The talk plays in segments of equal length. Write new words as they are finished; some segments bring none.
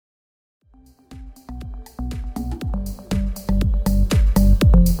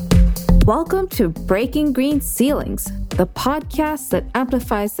Welcome to Breaking Green Ceilings, the podcast that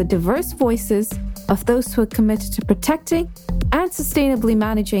amplifies the diverse voices of those who are committed to protecting and sustainably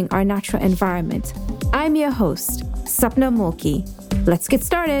managing our natural environment. I'm your host, Sapna Mulki. Let's get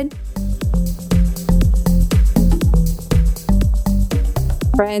started.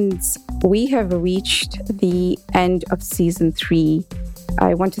 Friends, we have reached the end of season 3.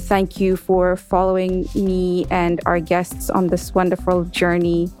 I want to thank you for following me and our guests on this wonderful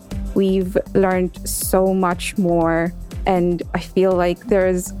journey. We've learned so much more, and I feel like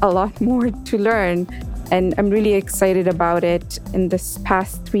there's a lot more to learn, and I'm really excited about it. In this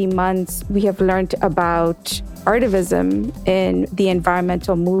past 3 months, we have learned about artivism in the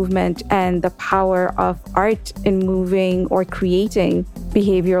environmental movement and the power of art in moving or creating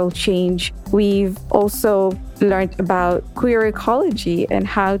behavioral change. We've also learned about queer ecology and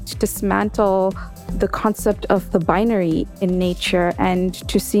how to dismantle the concept of the binary in nature and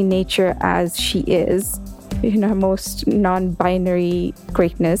to see nature as she is in her most non-binary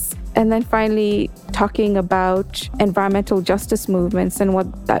greatness. And then finally, talking about environmental justice movements and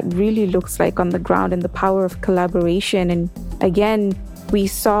what that really looks like on the ground and the power of collaboration. And again, we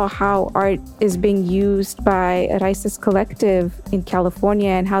saw how art is being used by Rises Collective in California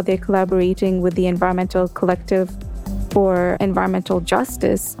and how they're collaborating with the Environmental Collective for Environmental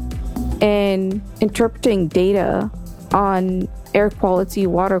Justice and interpreting data on air quality,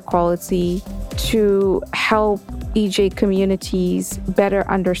 water quality to help EJ communities better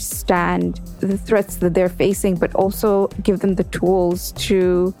understand the threats that they're facing, but also give them the tools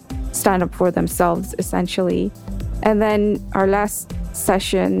to stand up for themselves, essentially. And then our last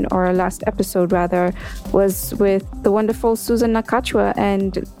session, or our last episode rather, was with the wonderful Susan Nakachwa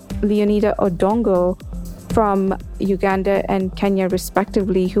and Leonida Odongo from Uganda and Kenya,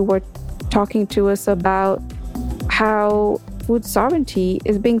 respectively, who were talking to us about how food sovereignty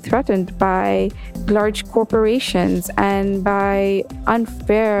is being threatened by large corporations and by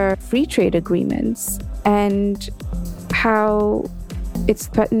unfair free trade agreements, and how it's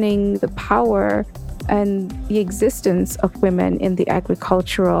threatening the power and the existence of women in the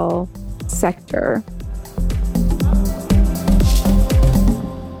agricultural sector.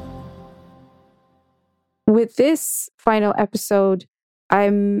 With this final episode,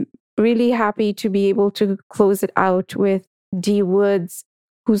 I'm really happy to be able to close it out with Dee Woods,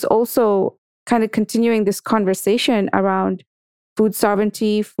 who's also kind of continuing this conversation around food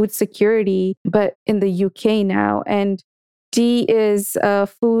sovereignty, food security, but in the UK now. And Dee is a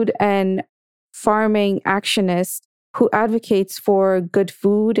food and farming actionist who advocates for good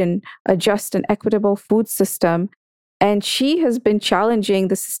food and a just and equitable food system. And she has been challenging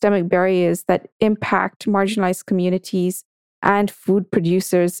the systemic barriers that impact marginalized communities and food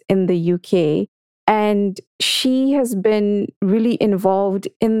producers in the UK. And she has been really involved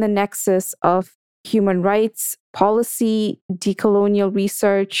in the nexus of human rights, policy, decolonial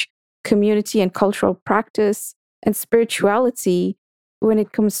research, community and cultural practice, and spirituality when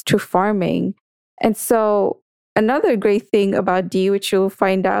it comes to farming. And so another great thing about Dee, which you'll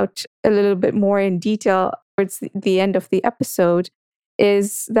find out a little bit more in detail towards the end of the episode,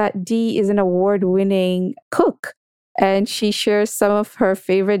 is that Dee is an award-winning cook. And she shares some of her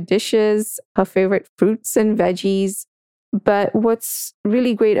favorite dishes, her favorite fruits and veggies. But what's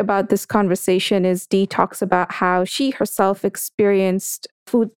really great about this conversation is Dee talks about how she herself experienced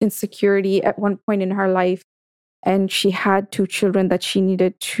food insecurity at one point in her life. And she had 2 children that she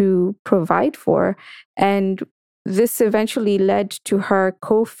needed to provide for. And this eventually led to her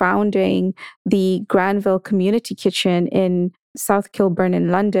co-founding the Granville Community Kitchen in South Kilburn in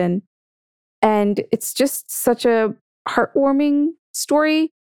London. And it's just such a heartwarming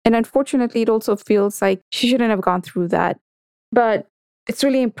story. And unfortunately, it also feels like she shouldn't have gone through that. But it's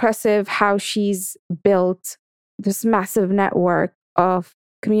really impressive how she's built this massive network of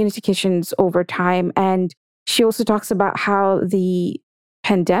community kitchens over time. And she also talks about how the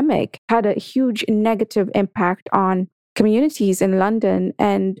pandemic had a huge negative impact on communities in London.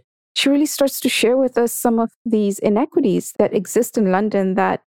 And she really starts to share with us some of these inequities that exist in London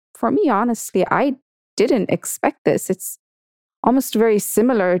that, for me, honestly, I didn't expect this. It's almost very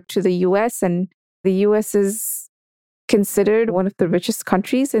similar to the US, and the US is considered one of the richest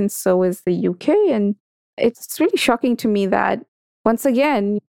countries, and so is the UK. And it's really shocking to me that, once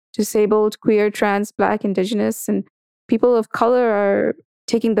again, disabled, queer, trans, Black, Indigenous, and people of color are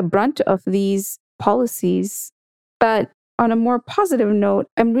taking the brunt of these policies. But on a more positive note,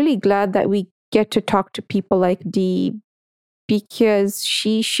 I'm really glad that we get to talk to people like Dee, because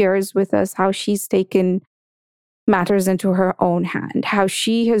she shares with us how she's taken matters into her own hand, how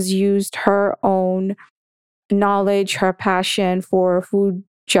she has used her own knowledge, her passion for food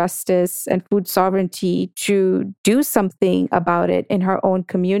justice and food sovereignty to do something about it in her own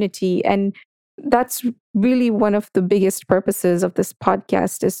community. And that's really one of the biggest purposes of this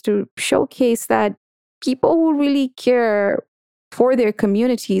podcast, is to showcase that people who really care for their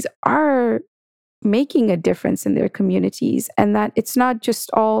communities are making a difference in their communities, and that it's not just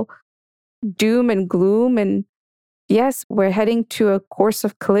all doom and gloom. And yes, we're heading to a course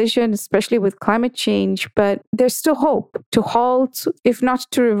of collision, especially with climate change, but there's still hope to halt, if not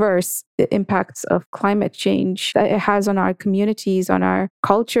to reverse, the impacts of climate change that it has on our communities, on our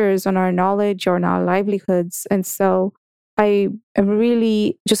cultures, on our knowledge, on our livelihoods. And so I am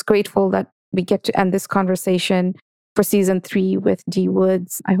really just grateful that we get to end this conversation for season 3 with Dee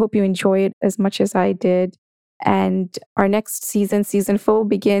Woods. I hope you enjoy it as much as I did. And our next season, season 4,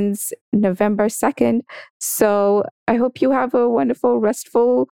 begins November 2nd. So I hope you have a wonderful,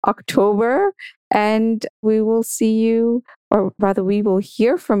 restful October. And we will see you, or rather, we will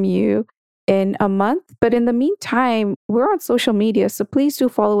hear from you in a month. But in the meantime, we're on social media. So please do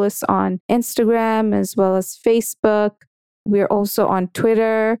follow us on Instagram as well as Facebook. We're also on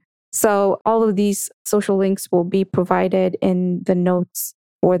Twitter. So all of these social links will be provided in the notes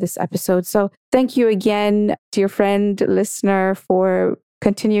for this episode. So thank you again, dear friend, listener, for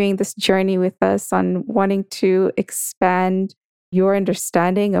continuing this journey with us on wanting to expand your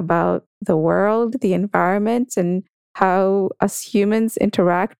understanding about the world, the environment, and how us humans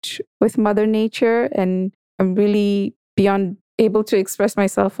interact with Mother Nature. And I'm really beyond able to express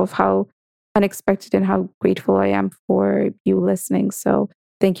myself of how unexpected and how grateful I am for you listening. So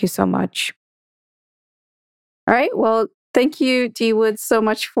thank you so much. All right. Well, thank you, Dee Woods, so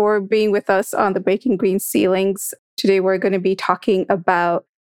much for being with us on the Breaking Green Ceilings. Today, we're going to be talking about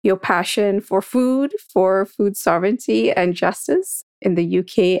your passion for food sovereignty and justice in the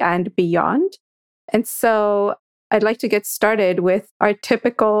UK and beyond. And so I'd like to get started with our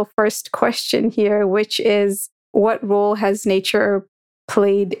typical first question here, which is, what role has nature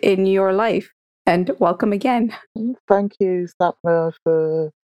played in your life? And welcome again. Thank you, Sapna,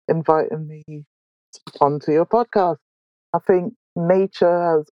 for inviting me onto your podcast. I think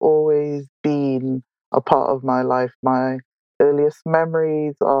nature has always been a part of my life. My earliest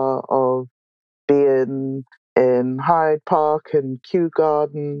memories are of being in Hyde Park and Kew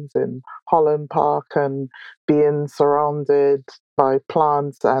Gardens in Holland Park and being surrounded by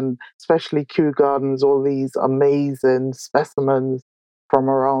plants, and especially Kew Gardens, all these amazing specimens from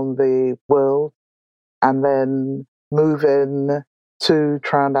around the world. And then moving to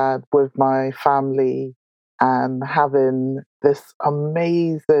Trinidad with my family and having this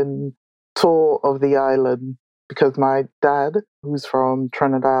amazing tour of the island, because my dad, who's from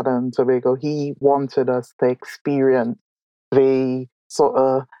Trinidad and Tobago, he wanted us to experience the sort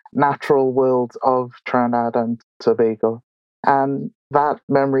of natural world of Trinidad and Tobago. And that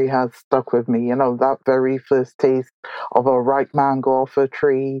memory has stuck with me. You know, that very first taste of a ripe mango off a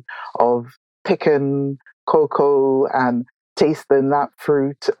tree, of picking cocoa and tasting that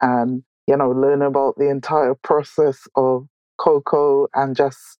fruit, and, you know, learn about the entire process of cocoa, and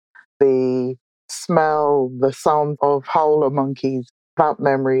just the smell, the sound of howler monkeys. That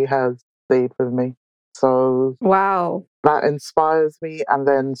memory has stayed with me. So wow, that inspires me. And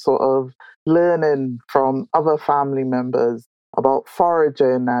then sort of learning from other family members about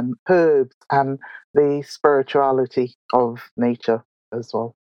foraging and herbs and the spirituality of nature as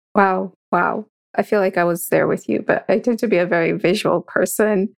well. wow, wow. I feel like I was there with you, but I tend to be a very visual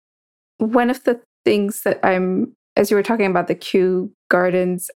person. One of the things that as you were talking about the Kew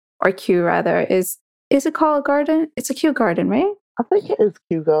Gardens, or Kew rather, is it called a garden? It's a Kew Garden, right? I think it is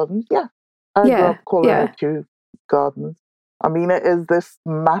Kew Gardens. Yeah. I grew up calling it Kew Gardens. I mean, it is this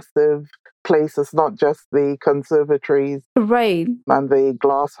massive place. It's not just the conservatories, right, and the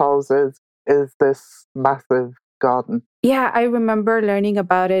glass houses. Is this massive garden. Yeah, I remember learning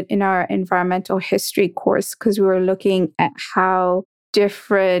about it in our environmental history course, because we were looking at how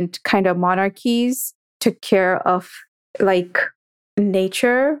different kind of monarchies took care of like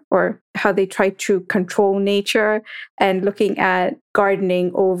nature, or how they tried to control nature, and looking at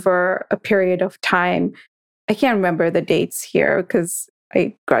gardening over a period of time. I can't remember the dates here because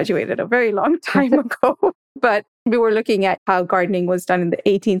I graduated a very long time ago, but we were looking at how gardening was done in the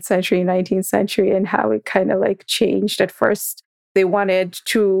 18th century, 19th century, and how it kind of like changed. At first, they wanted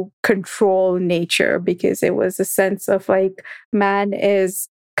to control nature because it was a sense of like man is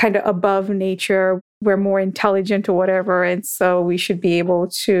kind of above nature. We're more intelligent or whatever. And so we should be able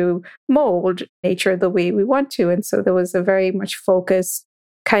to mold nature the way we want to. And so there was a very much focused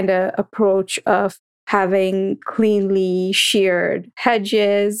kind of approach of having cleanly sheared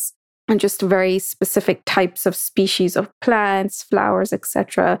hedges and just very specific types of species of plants, flowers,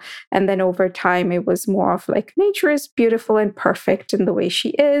 etc. And then over time, it was more of like nature is beautiful and perfect in the way she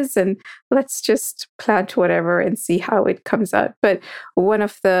is, and let's just plant whatever and see how it comes out. But one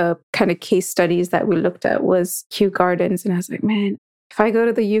of the kind of case studies that we looked at was Kew Gardens, and I was like, man, if I go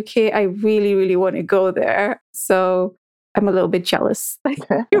to the UK, I really, really want to go there. So I'm a little bit jealous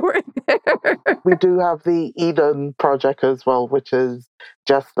that you were there. We do have the Eden Project as well, which is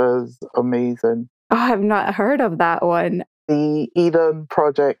just as amazing. Oh, I've not heard of that one. The Eden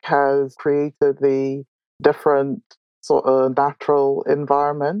Project has created the different sort of natural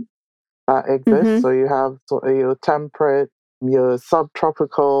environment that exists. Mm-hmm. So you have sort of your temperate, your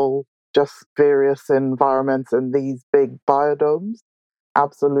subtropical, just various environments in these big biodomes.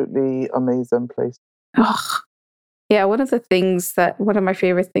 Absolutely amazing place. Oh, yeah. One of my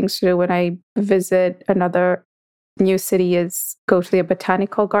favorite things to do when I visit another new city is go to the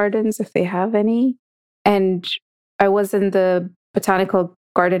botanical gardens if they have any. And I was in the botanical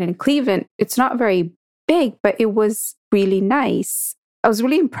garden in Cleveland. It's not very big, but it was really nice. I was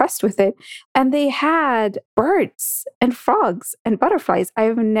really impressed with it. And they had birds and frogs and butterflies.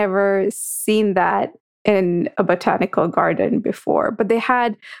 I've never seen that in a botanical garden before, but they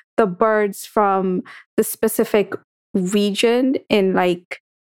had the birds from the specific region in like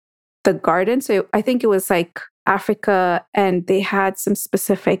the garden. So I think it was like Africa, and they had some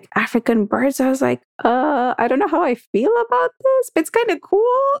specific African birds. I was like, I don't know how I feel about this, but it's kind of cool.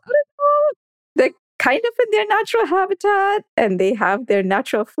 I don't know. They're kind of in their natural habitat and they have their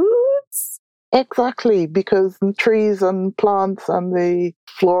natural foods. Exactly, because trees and plants and the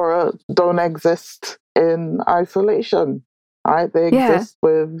flora don't exist in isolation, right? They Yeah. exist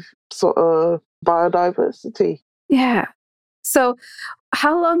with sort of biodiversity. Yeah. So,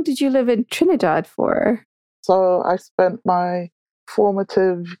 how long did you live in Trinidad for? So I spent my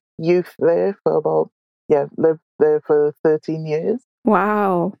formative youth there for lived there for 13 years.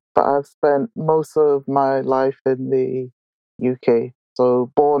 Wow. But I've spent most of my life in the UK.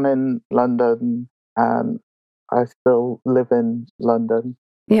 So born in London, and I still live in London.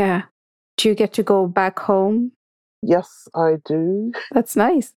 Yeah. Do you get to go back home? Yes, I do. That's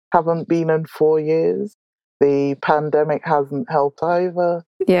nice. Haven't been in 4 years. The pandemic hasn't helped either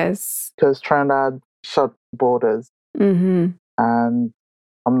Yes. because Trinidad shut borders, Mm-hmm. and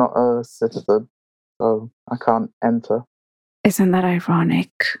I'm not a citizen, so I can't enter. Isn't that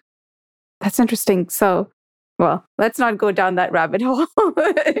ironic? That's interesting. So, well, let's not go down that rabbit hole.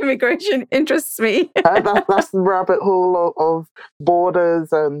 Immigration interests me. That's the rabbit hole of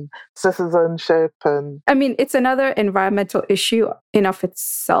borders and citizenship. And I mean, it's another environmental issue in of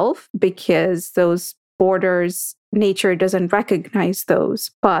itself because those borders, nature doesn't recognize those,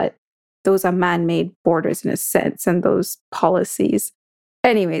 but those are man-made borders in a sense, and those policies.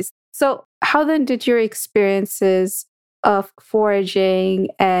 Anyways, so how then did your experiences of foraging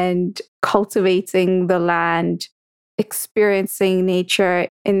and cultivating the land, experiencing nature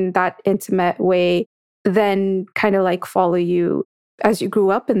in that intimate way, then kind of like follow you as you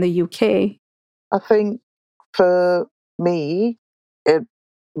grew up in the UK? I think for me, it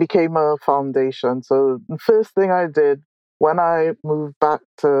became a foundation. So the first thing I did when I moved back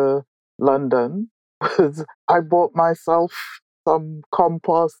to London was I bought myself some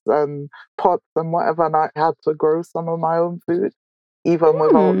compost and pots and whatever, and I had to grow some of my own food, even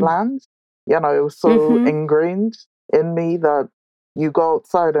without Hmm. land. You know, it was so Mm-hmm. ingrained in me that you go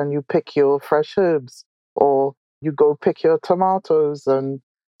outside and you pick your fresh herbs, or you go pick your tomatoes. And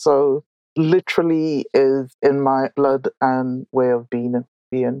so literally is in my blood and way of being.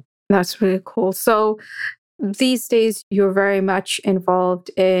 That's really cool. So these days, you're very much involved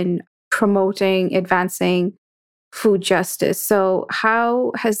in promoting, advancing food justice. So,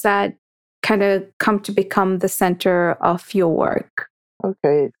 how has that kind of come to become the center of your work?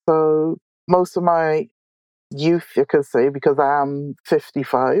 Okay, so most of my youth, you could say, because I am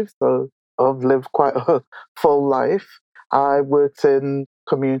 55, so I've lived quite a full life. I worked in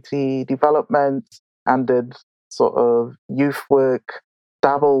community development and did sort of youth work,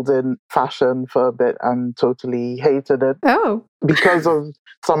 dabbled in fashion for a bit and totally hated it Oh, because of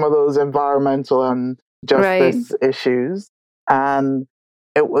some of those environmental and right. justice issues. And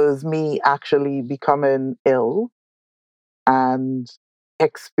it was me actually becoming ill and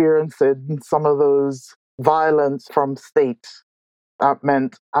experiencing some of those violence from state that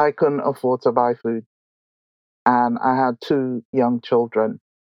meant I couldn't afford to buy food. And I had two young children.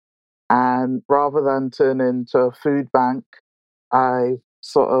 And rather than turn into a food bank, I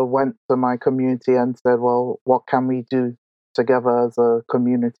sort of went to my community and said, well, what can we do together as a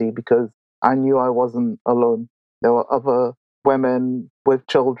community? Because I knew I wasn't alone. There were other women with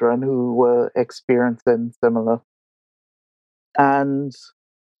children who were experiencing similar. And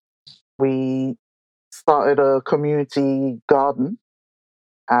we started a community garden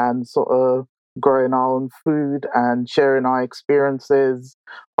and sort of growing our own food and sharing our experiences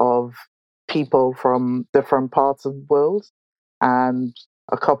of people from different parts of the world. And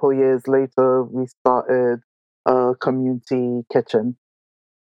a couple of years later, we started a community kitchen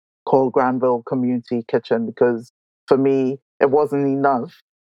called Granville Community Kitchen because for me, it wasn't enough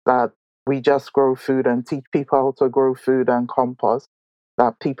that we just grow food and teach people how to grow food and compost,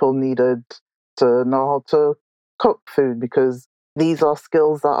 that people needed to know how to cook food because these are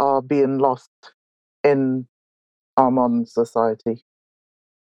skills that are being lost in our modern society.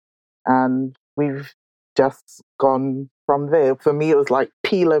 And we've just gone from there. For me, it was like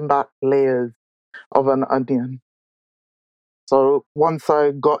peeling back layers of an onion. So once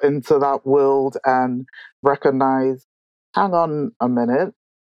I got into that world and recognized, hang on a minute,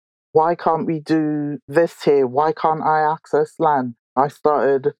 why can't we do this here? Why can't I access land? I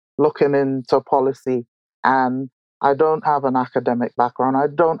started looking into policy, and I don't have an academic background. I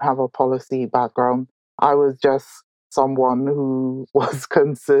don't have a policy background. I was just someone who was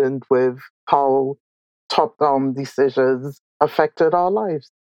concerned with how top down decisions affected our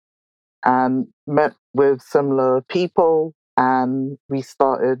lives and met with similar people, and we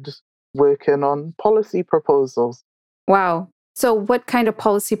started working on policy proposals. Wow. So, what kind of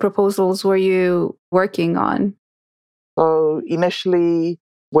policy proposals were you working on? So, initially,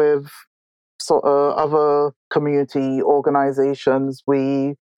 with sort of other community organizations,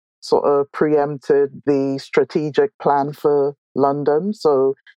 we sort of preempted the strategic plan for London.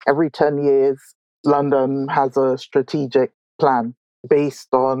 So, every 10 years, London has a strategic plan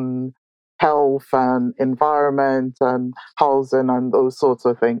based on health and environment and housing and those sorts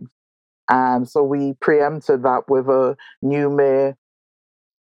of things. And so we preempted that with a new mayor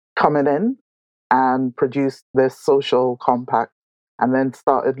coming in and produced this social compact and then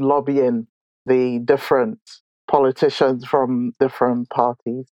started lobbying the different politicians from different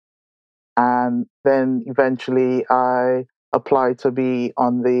parties. And then eventually I applied to be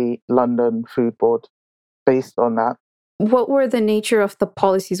on the London Food Board based on that. What were the nature of the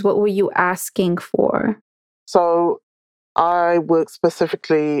policies? What were you asking for? So I work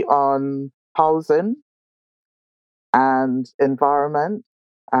specifically on housing and environment.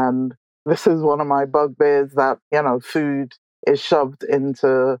 And this is one of my bugbears that, food is shoved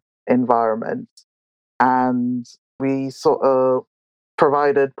into environment. And we sort of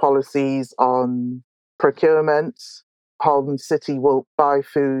provided policies on procurement, how the city will buy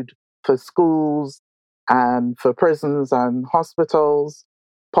food for schools and for prisons and hospitals,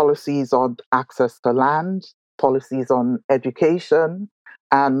 policies on access to land, policies on education,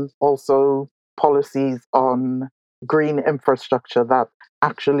 and also policies on green infrastructure that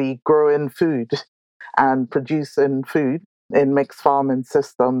actually growing food and producing food in mixed farming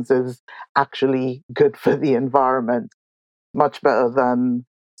systems is actually good for the environment, much better than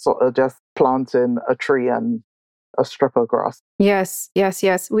sort of just planting a tree and a strip of grass. Yes, yes,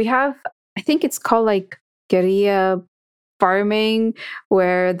 yes. We have, I think it's called like guerrilla farming,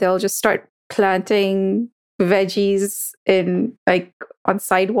 where they'll just start planting veggies in like on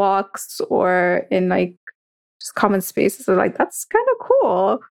sidewalks or in like just common spaces. So like that's kind of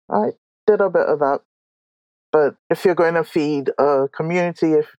cool. I did a bit of that. But if you're going to feed a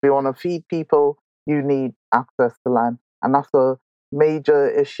community, if you want to feed people, you need access to land. And that's a major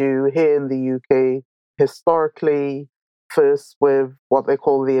issue here in the UK historically, first with what they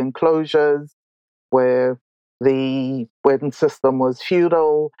call the enclosures, where the wedding system was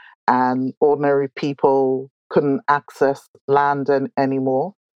feudal and ordinary people couldn't access land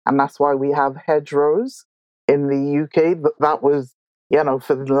anymore. And that's why we have hedgerows in the UK. That was,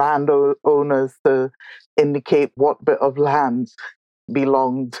 for the landowners to indicate what bit of land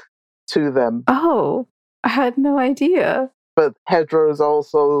belonged to them. Oh, I had no idea. But hedgerows are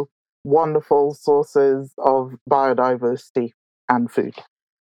also wonderful sources of biodiversity and food.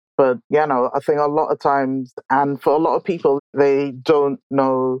 But, I think a lot of times, and for a lot of people, they don't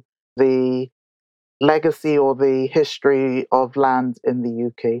know the legacy or the history of land in the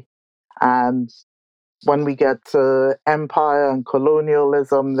UK. And when we get to empire and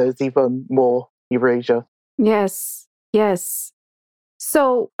colonialism, there's even more erasure. Yes, yes.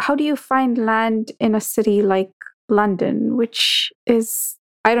 So, how do you find land in a city like London, which is,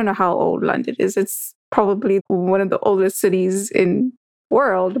 I don't know how old London is. It's probably one of the oldest cities in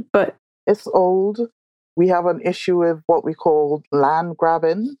world, but it's old. We have an issue with what we call land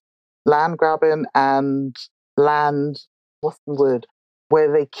grabbing and land, what's the word?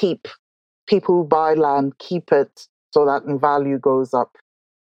 Where they keep people who buy land, keep it so that in value goes up.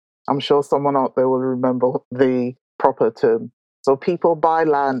 I'm sure someone out there will remember the proper term. So people buy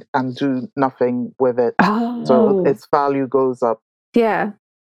land and do nothing with it. So Oh, its value goes up. yeah.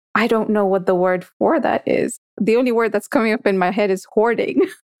 I don't know what the word for that is. The only word that's coming up in my head is hoarding.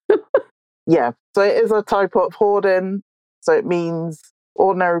 Yeah. So it is a type of hoarding. So it means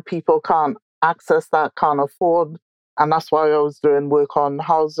ordinary people can't access that, can't afford. And that's why I was doing work on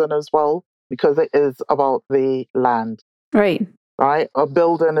housing as well, because it is about the land, Right. right? A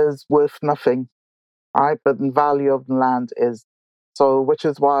building is worth nothing, right? But the value of the land is. So, which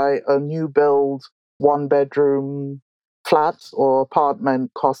is why a new build, one bedroom flat or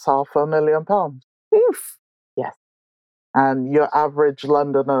apartment costs £500,000. Oof. Yes. And your average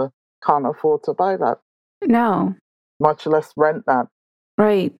Londoner can't afford to buy that, No. much less rent that.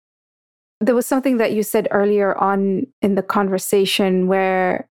 Right. There was something that you said earlier on in the conversation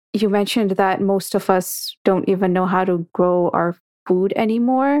where you mentioned that most of us don't even know how to grow our food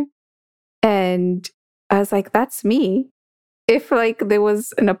anymore. And I was like, that's me. If like there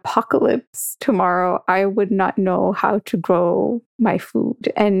was an apocalypse tomorrow, I would not know how to grow my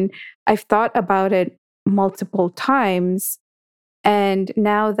food. And I've thought about it multiple times. And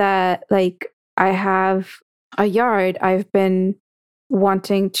now that like I have a yard, I've been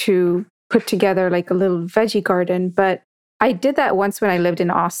wanting to put together like a little veggie garden. But I did that once when I lived in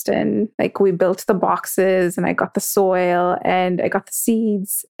Austin. Like we built the boxes and I got the soil and I got the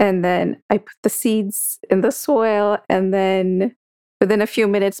seeds. And then I put the seeds in the soil. And then within a few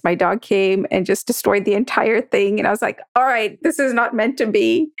minutes, my dog came and just destroyed the entire thing. And I was like, all right, this is not meant to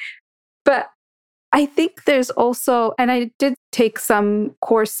be. But I think there's also, and I did take some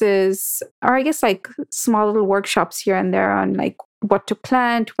courses, or I guess like small little workshops here and there on like what to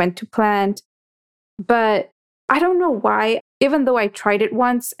plant, when to plant. But I don't know why, even though I tried it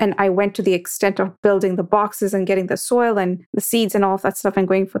once and I went to the extent of building the boxes and getting the soil and the seeds and all of that stuff and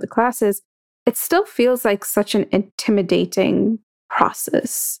going for the classes, it still feels like such an intimidating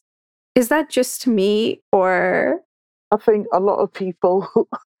process. Is that just me or? I think a lot of people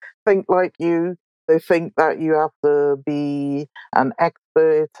think like you. They think that you have to be an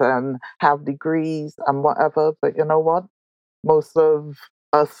expert and have degrees and whatever. But you know what? Most of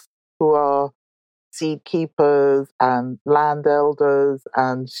us who are seed keepers and land elders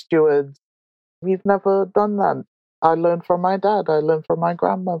and stewards, we've never done that. I learned from my dad. I learned from my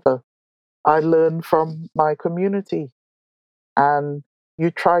grandmother. I learned from my community. And you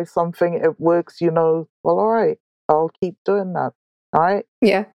try something, it works, well, all right, I'll keep doing that. All right.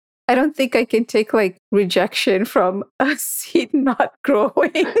 Yeah. I don't think I can take like rejection from a seed not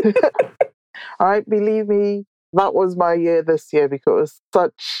growing. All right. Believe me, that was my year this year because it was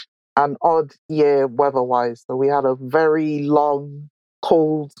such an odd year weather wise. So we had a very long,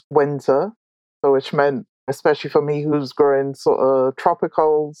 cold winter. So which meant, especially for me who's growing sort of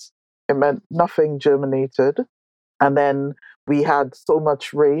tropicals, it meant nothing germinated. And then we had so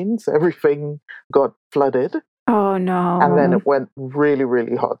much rain, so everything got flooded. Oh And then no. it went really,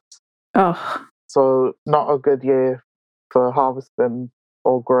 really hot. Oh, So not a good year for harvesting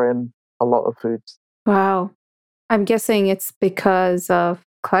or growing a lot of foods. wow. I'm guessing it's because of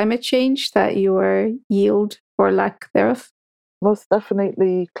climate change that your yield or lack thereof. Most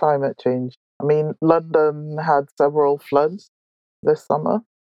definitely climate change. I mean, London had several floods this summer.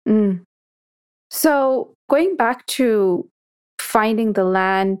 Mm. So going back to finding the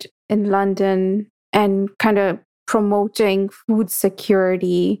land in London and kind of promoting food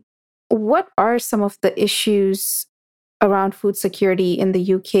security, what are some of the issues around food security in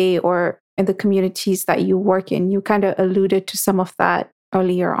the UK or in the communities that you work in? You kind of alluded to some of that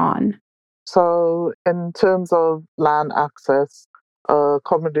earlier on. So, in terms of land access, a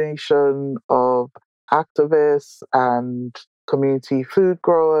combination of activists and community food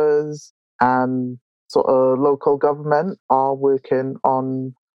growers and sort of local government are working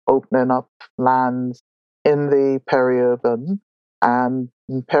on opening up lands in the peri-urban. And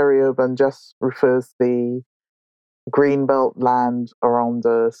peri-urban just refers the greenbelt land around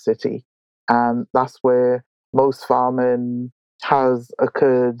the city. And that's where most farming has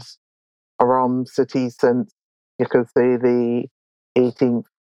occurred around cities since you could say the 18th,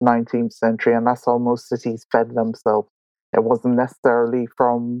 19th century, and that's how most cities fed themselves. It wasn't necessarily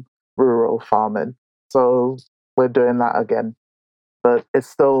from rural farming. So we're doing that again. But it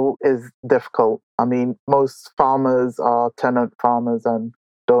still is difficult. I mean, most farmers are tenant farmers and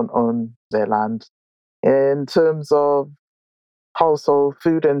don't own their land. In terms of household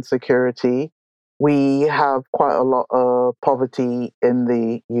food insecurity, we have quite a lot of poverty in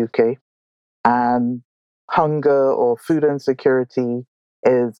the UK, and hunger or food insecurity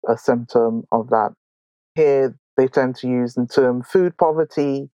is a symptom of that. Here, they tend to use the term food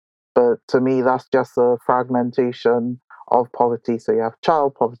poverty, but to me, that's just a fragmentation of poverty. So you have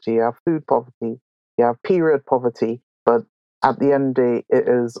child poverty, you have food poverty, you have period poverty, but at the end of the day, it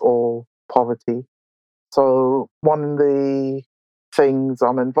is all poverty. So one of the things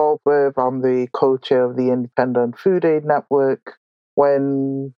I'm involved with, I'm the co-chair of the Independent Food Aid Network.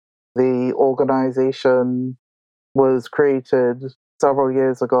 When the organization was created several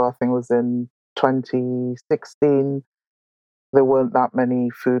years ago, I think it was in 2016, there weren't that many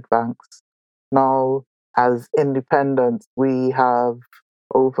food banks. Now, as independents, we have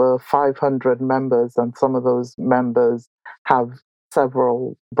over 500 members, and some of those members have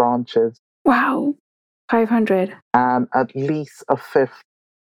several branches. Wow, 500. And at least a fifth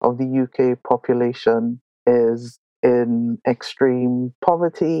of the UK population is in extreme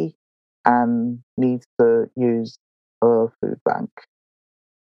poverty and needs to use a food bank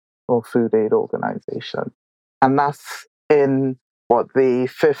or food aid organization. And that's in the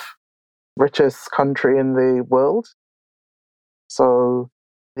fifth richest country in the world. So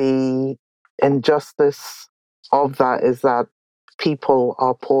the injustice of that is that people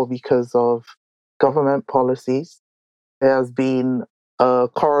are poor because of government policies. There has been a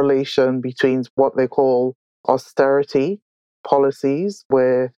correlation between what they call austerity policies,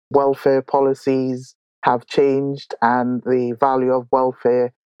 where welfare policies have changed and the value of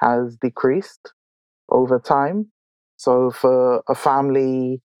welfare has decreased over time. So for a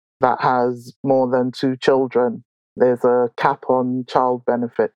family that has more than two children, there's a cap on child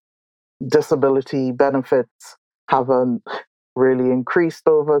benefit. Disability benefits haven't really increased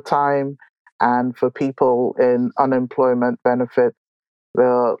over time. And for people in unemployment benefit,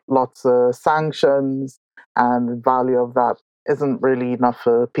 there are lots of sanctions, and the value of that isn't really enough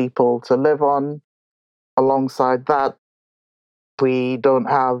for people to live on. Alongside that, we don't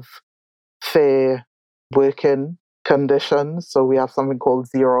have fair working conditions. So we have something called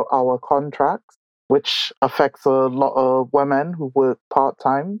 0-hour contracts, which affects a lot of women who work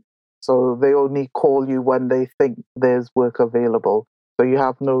part-time. So they only call you when they think there's work available. So you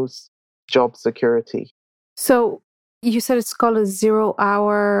have no job security. So you said it's called a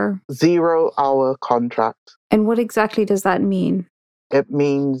 0-hour... 0-hour contract. And what exactly does that mean? It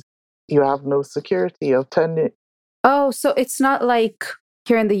means you have no security of tenure. Oh, so it's not like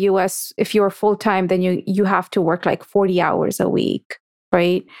here in the US, if you're full-time, then you have to work like 40 hours a week,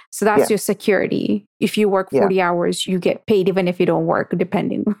 right? So that's your security. If you work 40 hours, you get paid even if you don't work,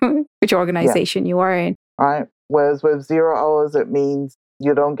 depending which organization you are in. Right. Whereas with 0 hours, it means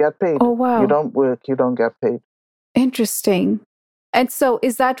you don't get paid. Oh, wow. You don't work, you don't get paid. Interesting. And so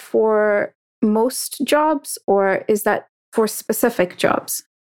is that for most jobs or is that for specific jobs?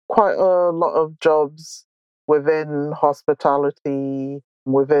 Quite a lot of jobs within hospitality,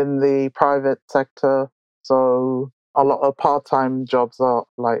 within the private sector. So a lot of part-time jobs are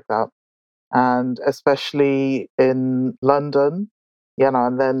like that. And especially in London,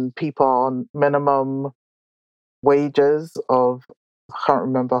 and then people on minimum wages of, I can't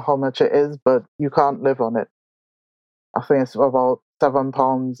remember how much it is, but you can't live on it. I think it's about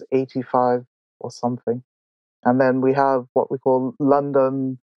 £7.85 or something. And then we have what we call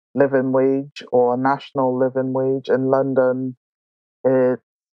London living wage or national living wage. In London, it's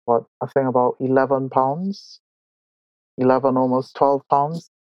I think about £11, 11, almost £12.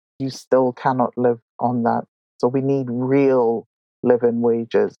 You still cannot live on that. So we need real living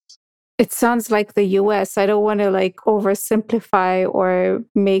wages. It sounds like the US. I don't want to like oversimplify or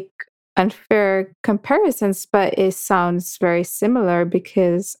make unfair comparisons, but it sounds very similar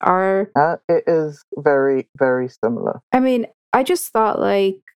because it is very, very similar. I mean, I just thought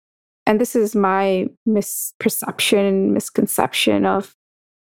like, and this is my misconception of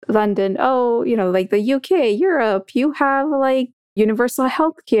London. Oh, like the UK, Europe, you have like universal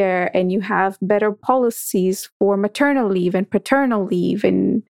healthcare and you have better policies for maternal leave and paternal leave.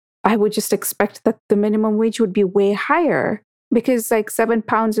 And I would just expect that the minimum wage would be way higher because like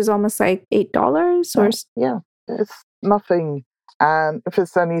 £7 is almost like $8 or... Yeah, it's nothing. And if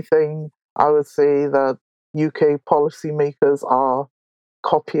it's anything, I would say that UK policymakers are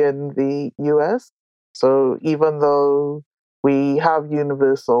copying the US. So even though we have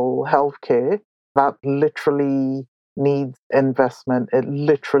universal healthcare, that literally needs investment. It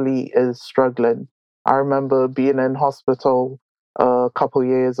literally is struggling. I remember being in hospital a couple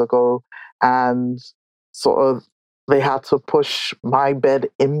years ago and sort of they had to push my bed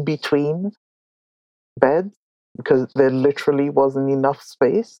in between beds because there literally wasn't enough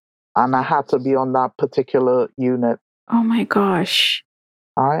space and I had to be on that particular unit. Oh my gosh.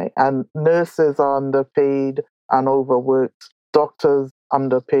 All right. And nurses are underpaid and overworked. Doctors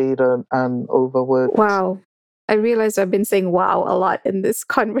underpaid and overworked. Wow. I realized I've been saying wow a lot in this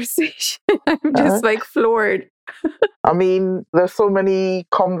conversation. I'm just like floored. I mean, there's so many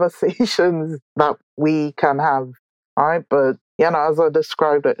conversations that we can have, right? But, as I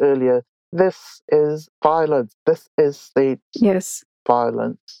described it earlier, this is violence. This is state Yes.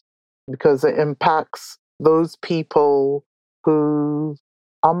 violence because it impacts those people who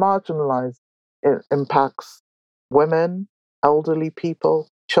are marginalized. It impacts women, elderly people,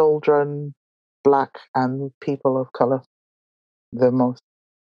 children, Black and people of color the most,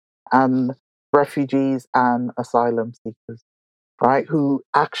 and refugees and asylum seekers, right? Who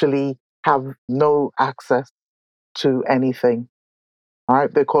actually have no access to anything,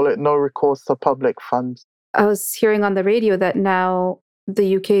 right? They call it no recourse to public funds. I was hearing on the radio that now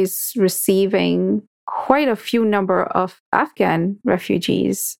the UK is receiving quite a few number of Afghan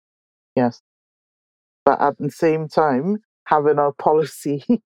refugees. Yes. But at the same time, having a policy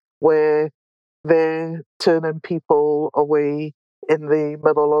where they're turning people away in the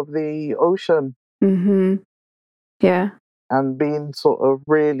middle of the ocean. Mm-hmm. Yeah. And being sort of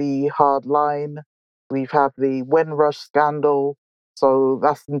really hard line. We've had the Windrush scandal. So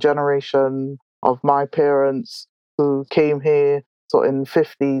that's the generation of my parents who came here sort of in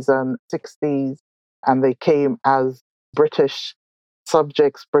 50s and 60s, and they came as British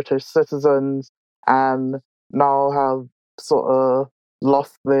subjects, British citizens, and now have sort of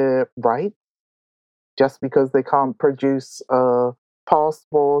lost their right just because they can't produce a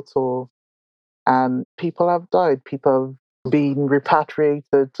passport and people have died. People have been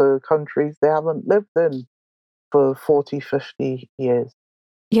repatriated to countries they haven't lived in for 40, 50 years.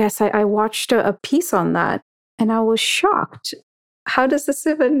 Yes, I watched a piece on that and I was shocked. How does this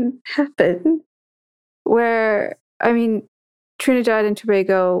even happen? Where, I mean, Trinidad and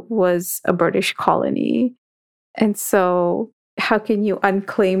Tobago was a British colony. And so, how can you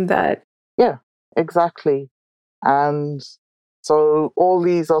unclaim that? Yeah, exactly. And so all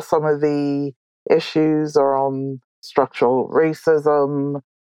these are some of the issues around structural racism,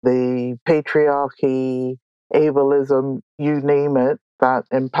 the patriarchy, ableism, you name it, that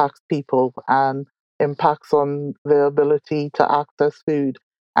impacts people and impacts on their ability to access food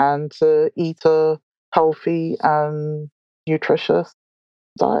and to eat a healthy and nutritious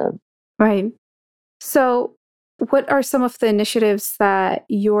diet. Right. So, what are some of the initiatives that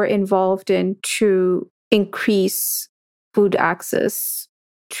you're involved in to increase food access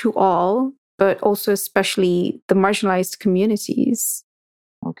to all, but also especially the marginalized communities?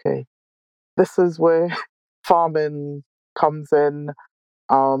 Okay. This is where farming comes in.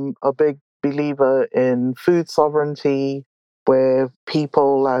 A big believer in food sovereignty, where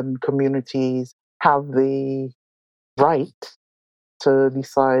people and communities have the right to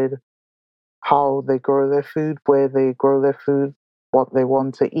decide how they grow their food, where they grow their food, what they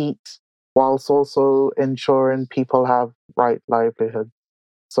want to eat, whilst also ensuring people have right livelihood.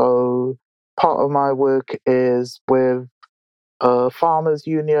 So part of my work is with Farmers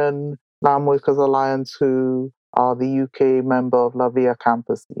Union, Land Workers Alliance, who are the UK member of La Via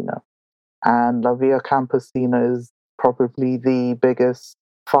Campesina. And La Via Campesina is probably the biggest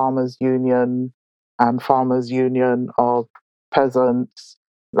farmers union and farmers union of peasants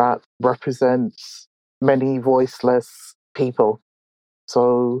that represents many voiceless people.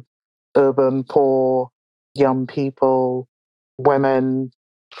 So urban poor, young people, women,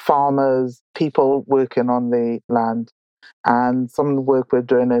 farmers, people working on the land. And some of the work we're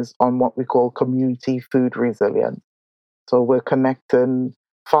doing is on what we call community food resilience. So we're connecting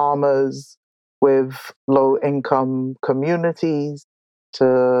farmers with low income communities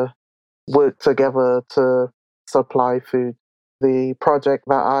to work together to supply food. The project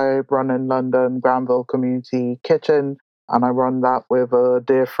that I run in London, Granville Community Kitchen, and I run that with a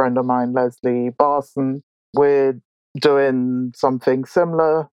dear friend of mine, Leslie Barson. We're doing something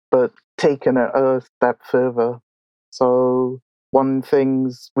similar, but taking it a step further. So one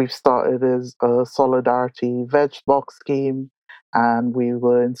things we've started is a solidarity veg box scheme, and we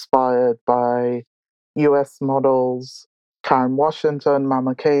were inspired by US models, Karen Washington,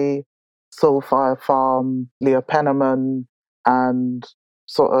 Mama Kay, Soulfire Farm, Leah Penniman, and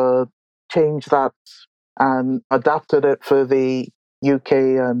sort of changed that and adapted it for the UK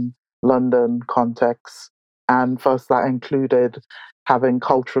and London context. And first, that included having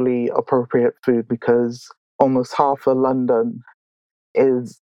culturally appropriate food because almost half of London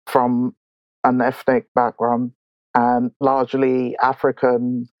is from an ethnic background and largely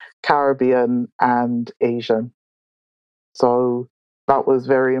African, Caribbean, and Asian. So that was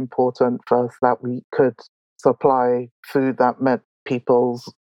very important for us that we could supply food that met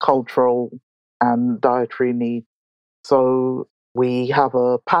people's cultural and dietary needs. So we have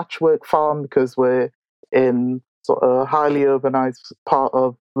a patchwork farm because we're in sort of highly urbanized part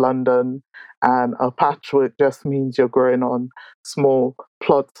of London, and a patchwork just means you're growing on small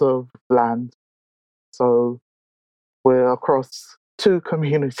plots of land. So we're across two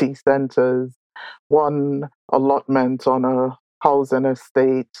community centres, one allotment on a housing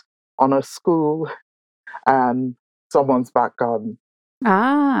estate, on a school, and someone's back garden.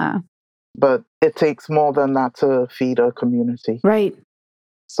 Ah, But it takes more than that to feed a community. right.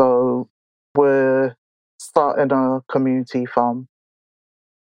 So we're starting a community farm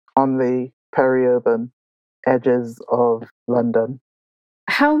on the peri-urban edges of London.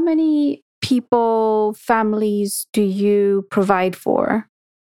 How many people, families do you provide for?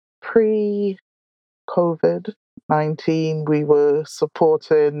 Pre-COVID-19, we were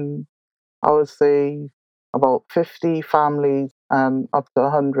supporting, I would say, about 50 families and up to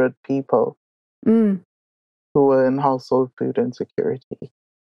 100 people Mm. who were in household food insecurity.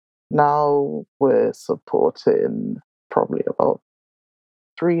 Now we're supporting probably about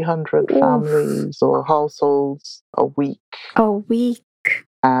 300 Oof. families or households a week, A week.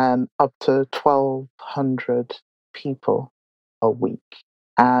 and up to 1,200 people a week.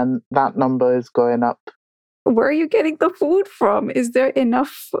 And that number is going up. Where are you getting the food from? Is there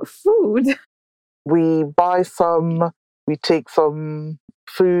enough food? We buy some, we take some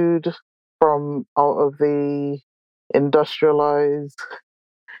food from out of the industrialized,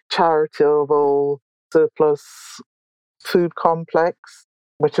 charitable surplus food complex,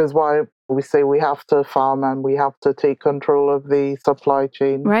 which is why we say we have to farm and we have to take control of the supply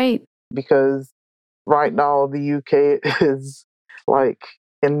chain. Right. Because right now the UK is like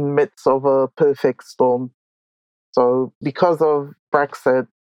in midst of a perfect storm. So because of Brexit,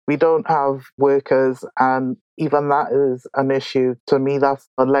 we don't have workers, and even that is an issue. To me, that's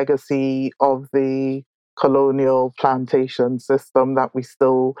a legacy of the colonial plantation system, that we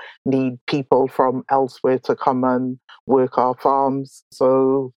still need people from elsewhere to come and work our farms.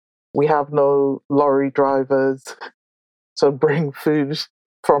 So we have no lorry drivers to bring food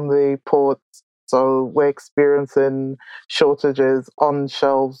from the ports. So we're experiencing shortages on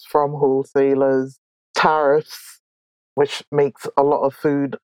shelves from wholesalers, tariffs, which makes a lot of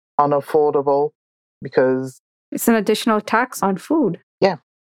food unaffordable because, It's an additional tax on food. yeah,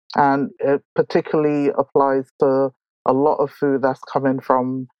 and it particularly applies to a lot of food that's coming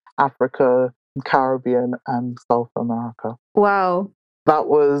from Africa, Caribbean, and South America. Wow. That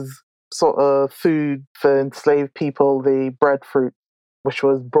was sort of food for enslaved people, the breadfruit, which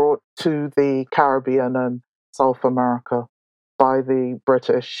was brought to the Caribbean and South America by the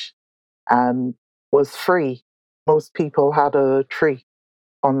British and was free. Most people had a tree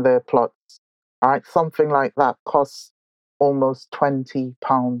on their plots, right? Something like that costs almost £20.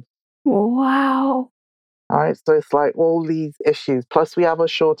 Wow. All right, so it's like all these issues. Plus, we have a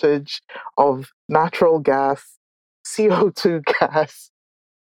shortage of natural gas, CO2 gas,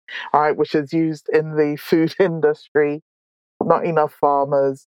 all right, which is used in the food industry. Not enough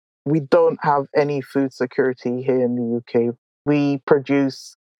farmers. We don't have any food security here in the UK. We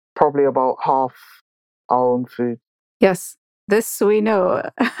produce probably about half our own food. Yes, this we know.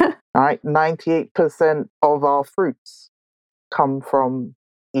 All right, 98% of our fruits come from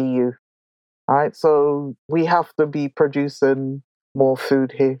EU. All right, so we have to be producing more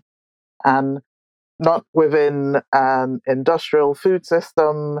food here, and not within an industrial food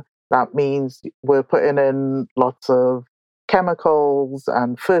system. That means we're putting in lots of chemicals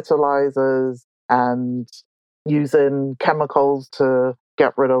and fertilizers and using chemicals to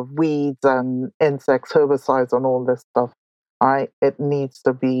get rid of weeds and insects, herbicides, and all this stuff. Right? It needs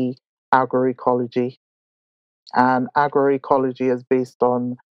to be agroecology. And agroecology is based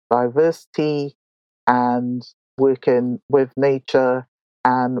on diversity and working with nature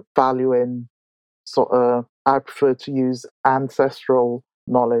and valuing sort of, I prefer to use ancestral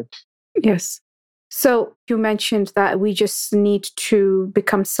knowledge. Yes. So you mentioned that we just need to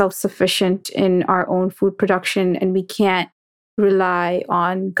become self-sufficient in our own food production, and we can't rely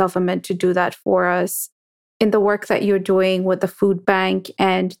on government to do that for us. In the work that you're doing with the food bank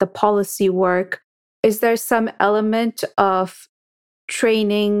and the policy work, is there some element of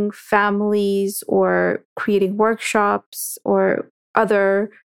training families or creating workshops or other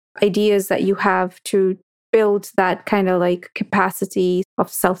ideas that you have to build that kind of like capacity of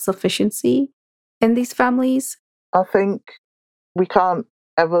self-sufficiency in these families? I think we can't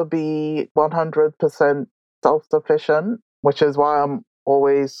ever be 100% self sufficient, which is why I'm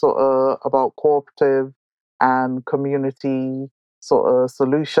always sort of about cooperative and community sort of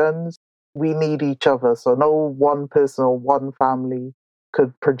solutions. We need each other. So no one person or one family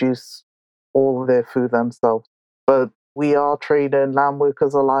could produce all of their food themselves. But we are training Land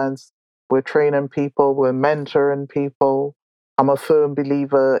Workers Alliance we're training people, we're mentoring people. I'm a firm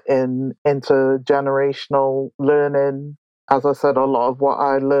believer in intergenerational learning. As I said, a lot of what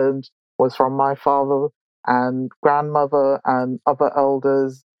I learned was from my father and grandmother and other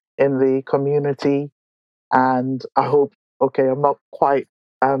elders in the community. And I hope, okay, I'm not quite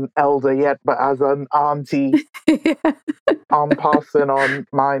an elder yet, but as an auntie, Yeah. I'm passing on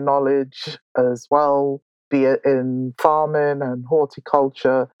my knowledge as well, be it in farming and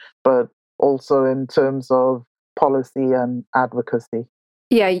horticulture, but also in terms of policy and advocacy.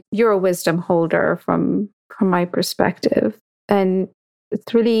 Yeah, you're a wisdom holder from my perspective. And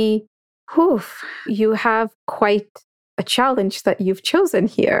it's really, whew, you have quite a challenge that you've chosen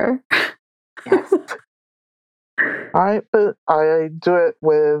here. Yes. But I do it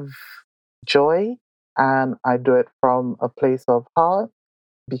with joy and I do it from a place of heart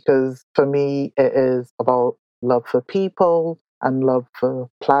because for me it is about love for people and love for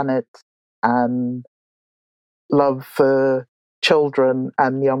planet and love for children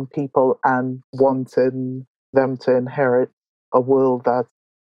and young people and wanting them to inherit a world that's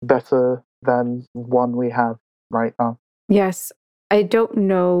better than one we have right now. Yes, I don't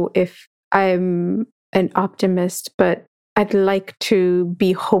know if I'm an optimist, but I'd like to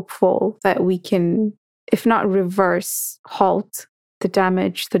be hopeful that we can, if not reverse, halt the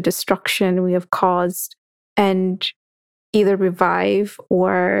damage, the destruction we have caused, and either revive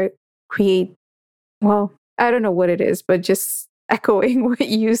or create, well, I don't know what it is, but just echoing what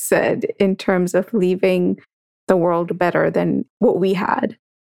you said in terms of leaving the world better than what we had.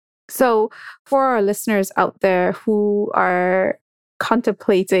 So, for our listeners out there who are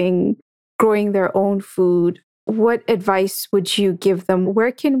contemplating growing their own food, what advice would you give them?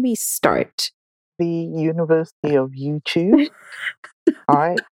 Where can we start? The University of YouTube, all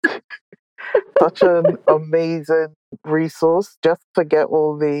right? Such an amazing resource. Just forget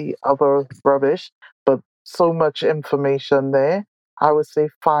all the other rubbish, but so much information there. I would say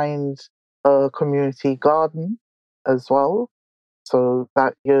find a community garden as well, so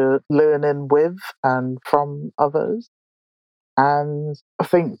that you're learning with and from others. And I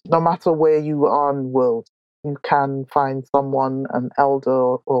think no matter where you are in the world, you can find someone, an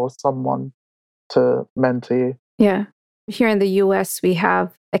elder or someone to mentor you. Yeah. Here in the US, we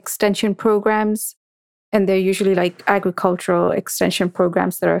have extension programs, and they're usually like agricultural extension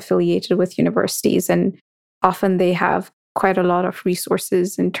programs that are affiliated with universities. And often they have quite a lot of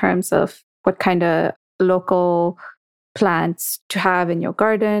resources in terms of what kind of local plants to have in your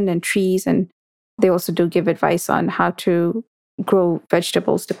garden and trees. And they also do give advice on how to grow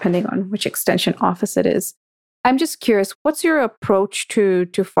vegetables depending on which extension office it is. I'm just curious, what's your approach to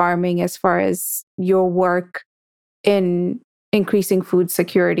farming as far as your work in increasing food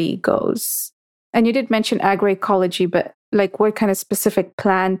security goes? And you did mention agroecology, but like what kind of specific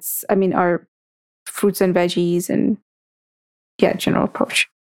plants, I mean, are fruits and veggies and yeah, general approach?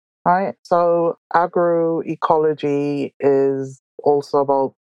 Right. So agroecology is also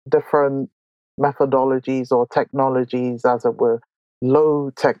about different methodologies or technologies, as it were,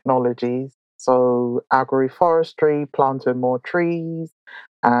 low technologies. So agroforestry, planting more trees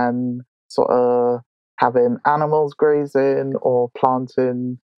and sort of having animals grazing or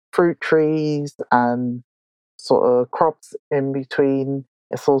planting fruit trees and sort of crops in between.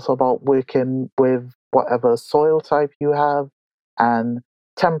 It's also about working with whatever soil type you have and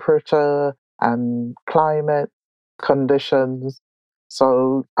temperature and climate conditions.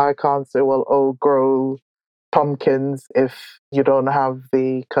 So I can't say, well, oh, grow pumpkins if you don't have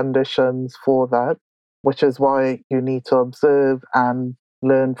the conditions for that, which is why you need to observe and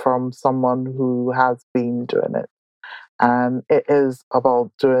learn from someone who has been doing it. And it is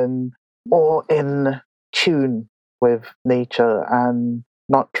about doing more in tune with nature and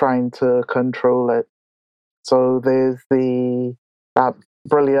not trying to control it. So there's the that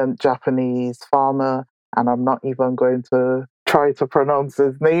brilliant Japanese farmer, and I'm not even going to try to pronounce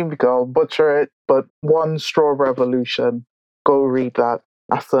his name because I'll butcher it, but One Straw Revolution. Go read that.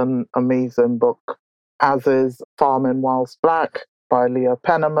 That's an amazing book. As is Farming Whilst Black by Leah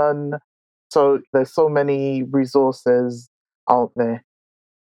Penniman. So there's so many resources out there.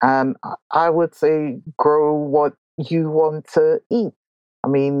 And I would say grow what you want to eat. I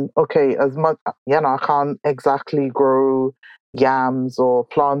mean, okay, as much, I can't exactly grow yams or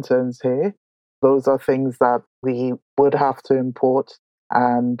plantains here. Those are things that we would have to import,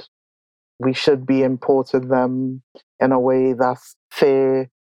 and we should be importing them in a way that's fair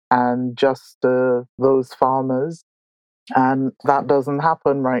and just to those farmers. And that doesn't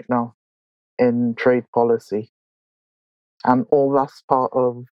happen right now in trade policy. And all that's part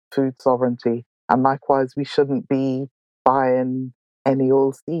of food sovereignty. And likewise, we shouldn't be buying any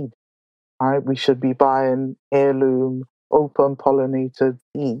old seed. right? We should be buying heirloom, open pollinated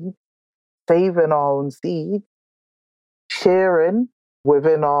seeds, saving our own seeds, sharing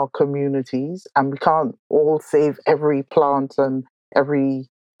within our communities. And we can't all save every plant and every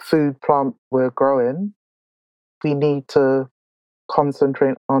food plant we're growing. We need to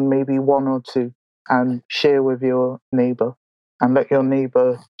concentrate on maybe one or two and share with your neighbor and let your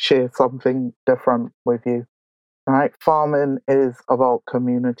neighbor share something different with you. Right? Farming is about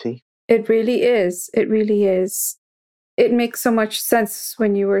community. It really is. It really is. It makes so much sense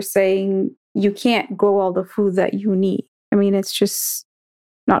when you were saying you can't grow all the food that you need. I mean, it's just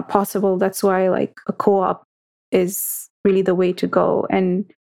not possible. That's why like a co-op is really the way to go.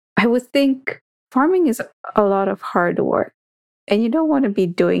 And I would think farming is a lot of hard work and you don't want to be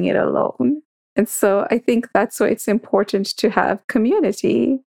doing it alone. And so I think that's why it's important to have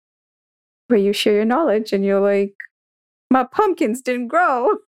community where you share your knowledge and you're like, my pumpkins didn't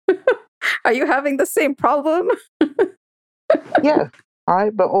grow. Are you having the same problem? Yeah,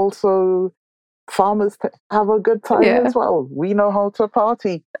 right. But also, farmers have a good time as well. We know how to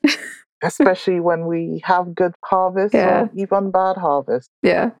party, especially when we have good harvests or even bad harvests.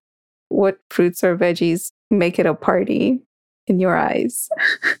 Yeah. What fruits or veggies make it a party in your eyes?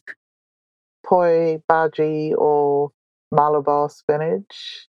 Poi, bhaji, or Malabar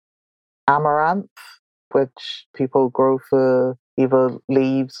spinach, amaranth, which people grow for either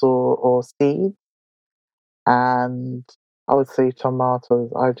leaves or seeds. And I would say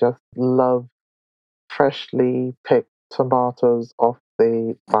tomatoes. I just love freshly picked tomatoes off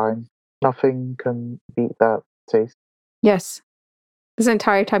the vine. Nothing can beat that taste. Yes. This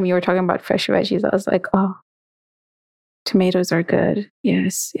entire time you were talking about fresh veggies, I was like, oh, tomatoes are good.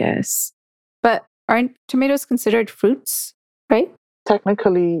 Yes, yes. But aren't tomatoes considered fruits, right?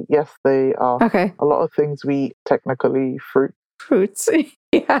 Technically, yes, they are. Okay. A lot of things we eat technically fruits.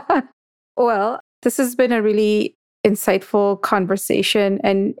 Yeah. Well, this has been a really insightful conversation.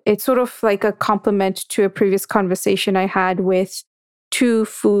 And it's sort of like a complement to a previous conversation I had with two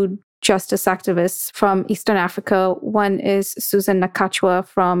food justice activists from Eastern Africa. One is Susan Nakachwa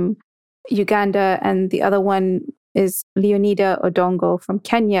from Uganda, and the other one is Leonida Odongo from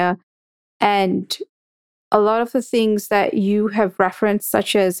Kenya. And a lot of the things that you have referenced,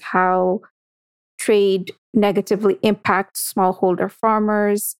 such as how trade negatively impacts smallholder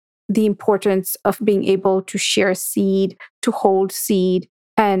farmers, the importance of being able to share seed, to hold seed.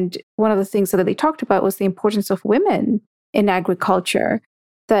 And one of the things that they talked about was the importance of women in agriculture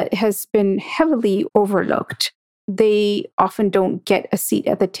that has been heavily overlooked. They often don't get a seat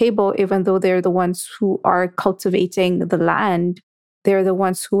at the table, even though they're the ones who are cultivating the land. They're the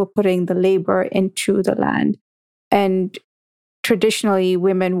ones who are putting the labor into the land. And traditionally,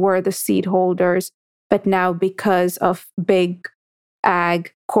 women were the seed holders, but now because of big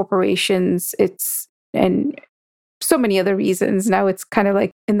ag corporations, and so many other reasons, now it's kind of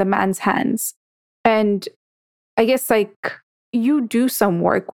like in the man's hands. And I guess like you do some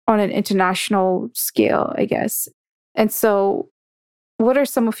work on an international scale, I guess. And so what are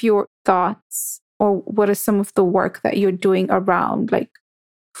some of your thoughts, or what is some of the work that you're doing around like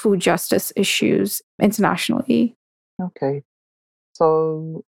food justice issues internationally? Okay.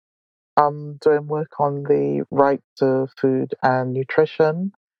 So I'm doing work on the right to food and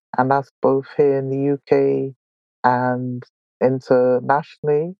nutrition, and that's both here in the UK and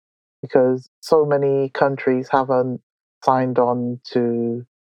internationally, because so many countries haven't signed on to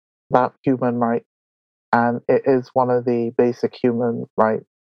that human right, and it is one of the basic human rights.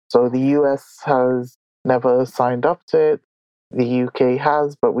 So the US has never signed up to it. The UK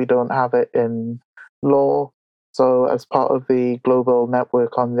has, but we don't have it in law. So, as part of the global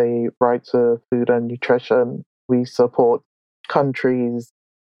network on the right to food and nutrition, we support countries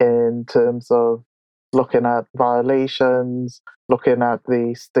in terms of looking at violations, looking at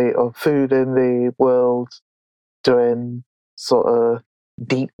the state of food in the world, doing sort of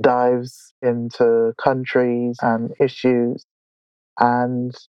deep dives into countries and issues.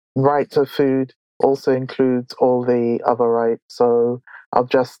 And right to food also includes all the other rights. So I've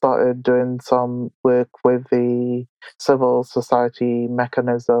just started doing some work with the civil society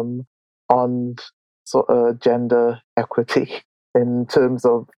mechanism on sort of gender equity in terms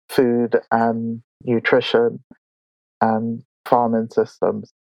of food and nutrition and farming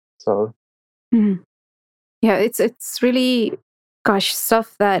systems. So yeah, it's really, gosh,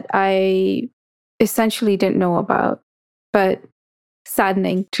 stuff that I essentially didn't know about, but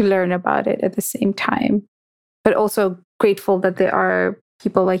saddening to learn about it at the same time. But also grateful that there are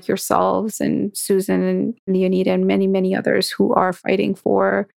people like yourselves and Susan and Leonida and many, many others who are fighting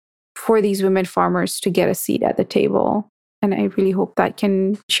for these women farmers to get a seat at the table. And I really hope that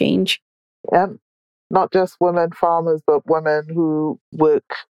can change. Not just women farmers, but women who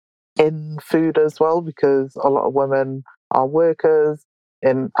work in food as well, because a lot of women are workers.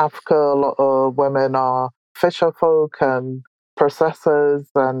 In Africa, a lot of women are fisher folk and processors.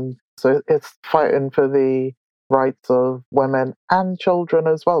 And so it's fighting for the rights of women and children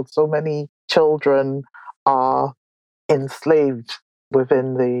as well. So many children are enslaved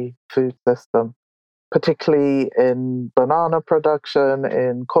within the food system, particularly in banana production,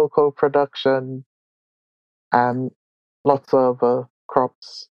 in cocoa production, and lots of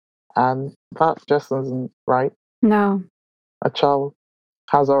crops. And that just isn't right. No. A child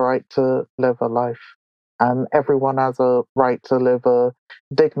has a right to live a life, and everyone has a right to live a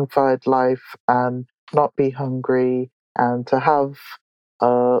dignified life and not be hungry and to have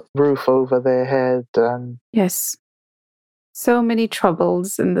a roof over their head. And Yes. So many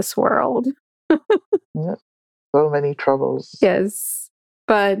troubles in this world. yeah, so many troubles. Yes.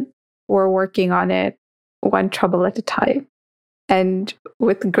 But we're working on it one trouble at a time and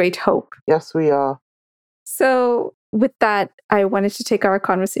with great hope. Yes, we are. So, with that, I wanted to take our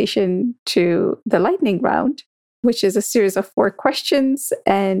conversation to the lightning round, which is a series of 4 questions,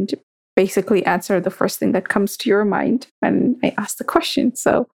 and basically answer the first thing that comes to your mind when I ask the question.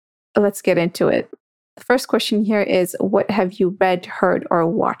 So, let's get into it. The first question here is, what have you read, heard, or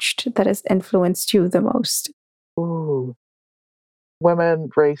watched that has influenced you the most? Ooh. Women,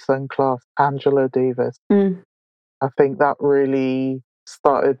 Race and Class, Angela Davis. I think that really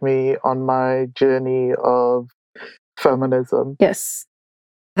started me on my journey of feminism. Yes,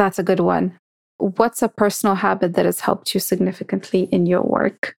 that's a good one. What's a personal habit that has helped you significantly in your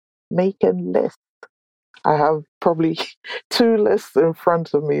work? Making lists. I have probably 2 lists in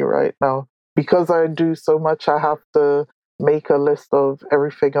front of me right now. Because I do so much, I have to make a list of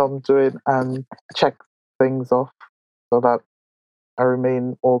everything I'm doing and check things off so that I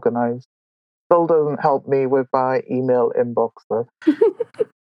remain organized. Still doesn't help me with my email inbox, though.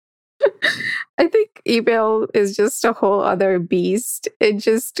 I think email is just a whole other beast. It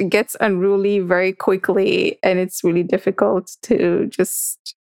just gets unruly very quickly, and it's really difficult to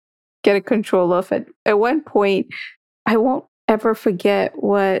just get a control of it. At one point, I won't ever forget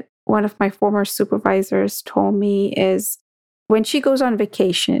what one of my former supervisors told me is when she goes on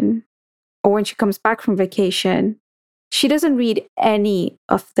vacation or when she comes back from vacation, she doesn't read any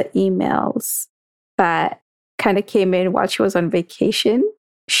of the emails that kind of came in while she was on vacation.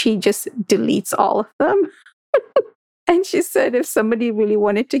 She just deletes all of them. And she said if somebody really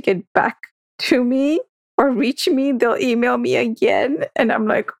wanted to get back to me or reach me, they'll email me again. And I'm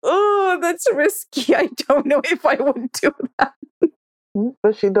like, oh, that's risky. I don't know if I would do that.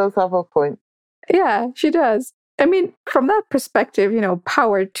 But she does have a point. Yeah, she does. I mean, from that perspective,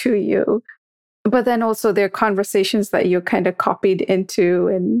 power to you. But then also there are conversations that you're kind of copied into.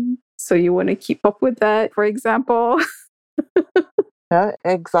 And so you want to keep up with that, for example. Yeah,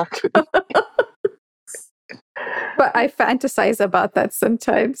 exactly. But I fantasize about that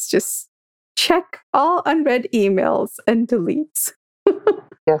sometimes. Just check all unread emails and delete.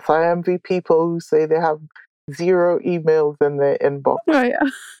 Yes, I envy people who say they have 0 emails in their inbox. Oh,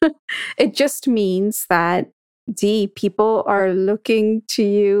 yeah. It just means that people are looking to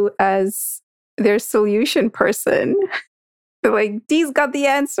you as their solution person. They're like, D's got the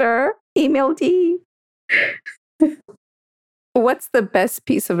answer. Email D. What's the best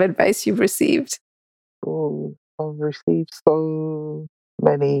piece of advice you've received? Oh, I've received so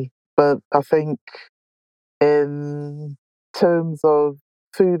many, but I think in terms of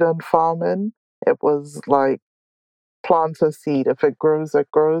food and farming, it was like plant a seed. If it grows,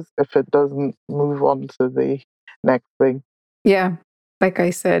 it grows. If it doesn't, move on to the next thing. Yeah. Like I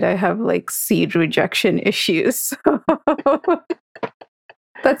said, I have like seed rejection issues.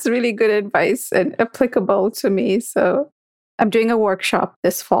 That's really good advice and applicable to me. So I'm doing a workshop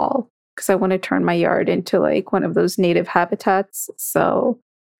this fall because I want to turn my yard into like one of those native habitats. So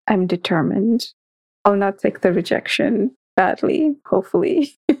I'm determined. I'll not take the rejection badly,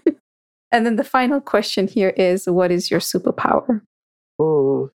 hopefully. And then the final question here is, what is your superpower?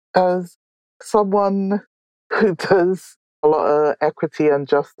 Oh, as someone who does a lot of equity and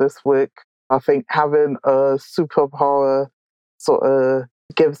justice work, I think having a superpower sort of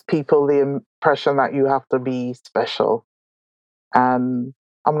gives people the impression that you have to be special. And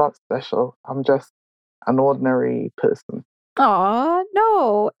I'm not special. I'm just an ordinary person. Aw,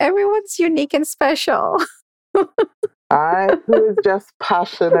 no, everyone's unique and special. Who is just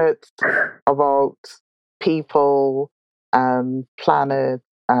passionate about people and planet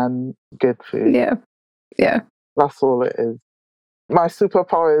and good food. Yeah. Yeah. That's all it is. My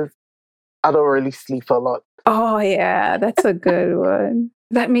superpower is I don't really sleep a lot. Oh, yeah, that's a good one.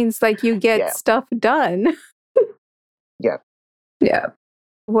 That means like you get stuff done. Yeah. Yeah.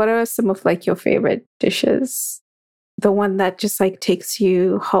 What are some of like your favorite dishes? The one that just like takes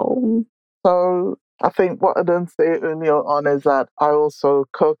you home? So I think what I didn't say earlier on is that I also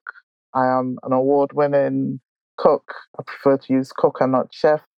cook. I am an award-winning cook. I prefer to use cook and not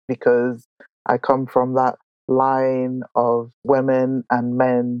chef because I come from that line of women and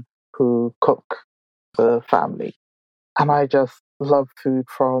men who cook for family. And I just love food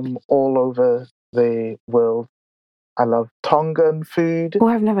from all over the world. I love Tongan food Oh,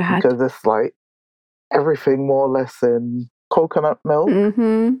 I've never had. because it's like everything more or less in coconut milk.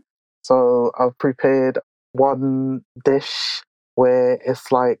 Mm-hmm. So I've prepared one dish where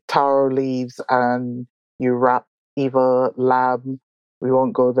it's like taro leaves and you wrap either lamb, we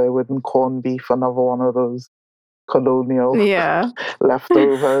won't go there with corned beef, another one of those colonial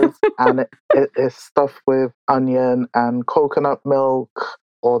leftovers, and it is stuffed with onion and coconut milk,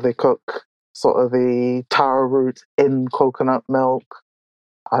 or they cook sort of the taro root in coconut milk.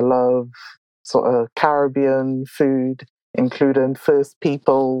 I love sort of Caribbean food, including First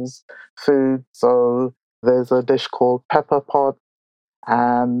Peoples food. So there's a dish called pepper pot,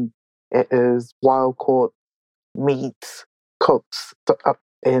 and it is wild caught meat cooked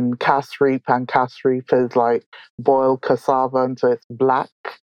in casreep, and casreep is like boiled cassava until it's black,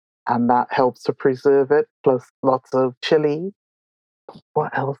 and that helps to preserve it, plus lots of chili.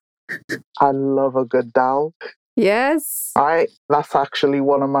 What else? I love a good dal. Yes. That's actually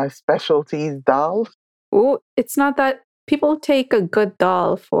one of my specialties, dal. Oh, it's not that people take a good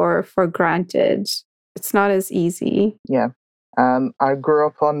dal for granted. It's not as easy. Yeah. And I grew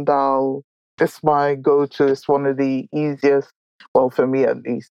up on dal. It's my go-to. It's one of the easiest, well, for me at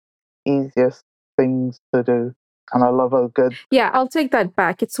least, easiest things to do. And I love a good... Yeah, I'll take that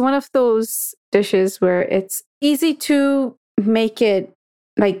back. It's one of those dishes where it's easy to make it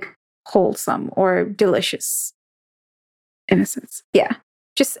like wholesome or delicious in a sense. Yeah.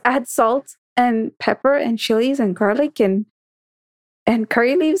 Just add salt and pepper and chilies and garlic and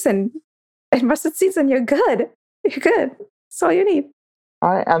curry leaves and mustard seeds and you're good. You're good. That's all you need.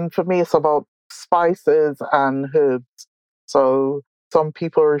 Right. And for me, it's about spices and herbs. So some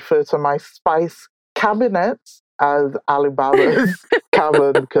people refer to my spice cabinet as Alibaba's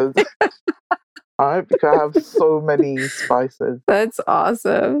cabin because I have so many spices. That's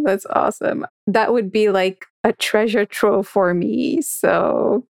awesome. That's awesome. That would be like a treasure trove for me.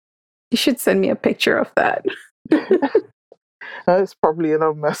 So you should send me a picture of that. It's probably in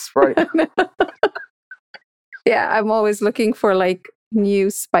a mess right now. Yeah, I'm always looking for like new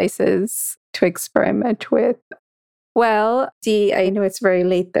spices to experiment with. Well, Dee, I know it's very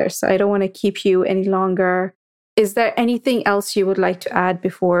late there, so I don't want to keep you any longer. Is there anything else you would like to add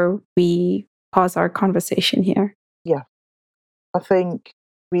before we pause our conversation here? Yeah. I think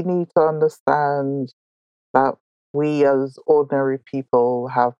we need to understand that we as ordinary people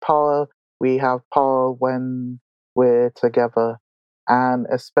have power. We have power when we're together. And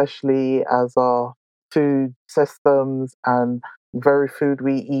especially as our food systems and very food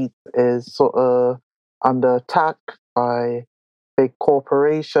we eat is sort of under attack by big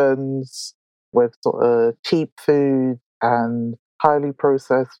corporations with sort of cheap food and highly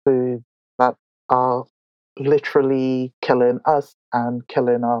processed food that are literally killing us and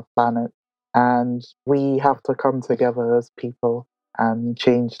killing our planet. And we have to come together as people and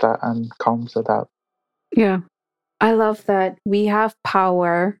change that and counter that. Yeah. I love that. We have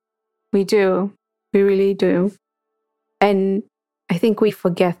power. We do. We really do. And I think we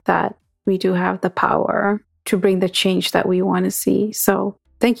forget that we do have the power to bring the change that we want to see. So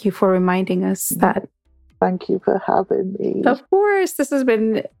thank you for reminding us that. Thank you for having me. Of course. This has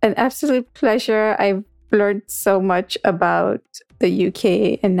been an absolute pleasure. I've learned so much about the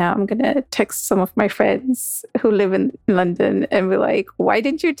UK, and now I'm going to text some of my friends who live in London and be like, why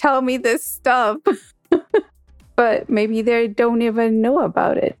didn't you tell me this stuff? But maybe they don't even know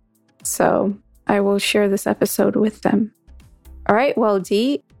about it. So I will share this episode with them. All right. Well,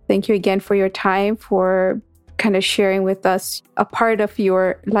 Dee, thank you again for your time, for kind of sharing with us a part of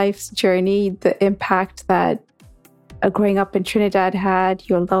your life's journey, the impact that growing up in Trinidad had,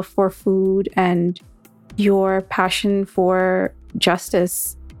 your love for food, and your passion for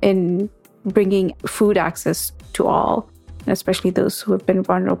justice in bringing food access to all, and especially those who have been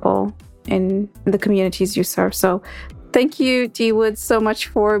vulnerable in the communities you serve. So thank you, Dee Woods, so much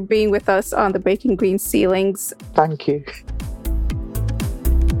for being with us on the Breaking Green Ceilings. Thank you.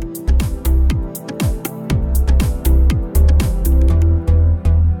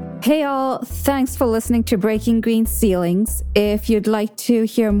 Hey all, thanks for listening to Breaking Green Ceilings. If you'd like to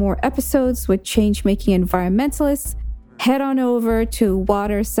hear more episodes with change-making environmentalists, head on over to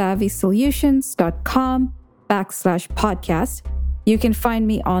watersavvysolutions.com/podcast. You can find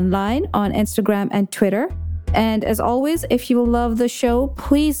me online on Instagram and Twitter. And as always, if you love the show,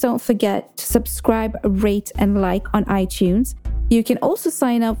 please don't forget to subscribe, rate, and like on iTunes. You can also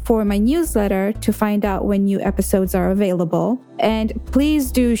sign up for my newsletter to find out when new episodes are available. And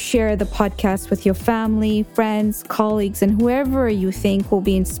please do share the podcast with your family, friends, colleagues, and whoever you think will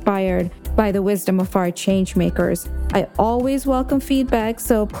be inspired by the wisdom of our change makers. I always welcome feedback,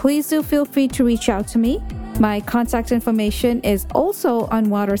 so please do feel free to reach out to me. My contact information is also on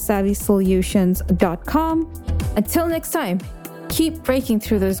watersavvysolutions.com. Until next time, keep breaking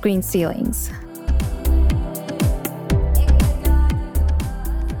through those green ceilings.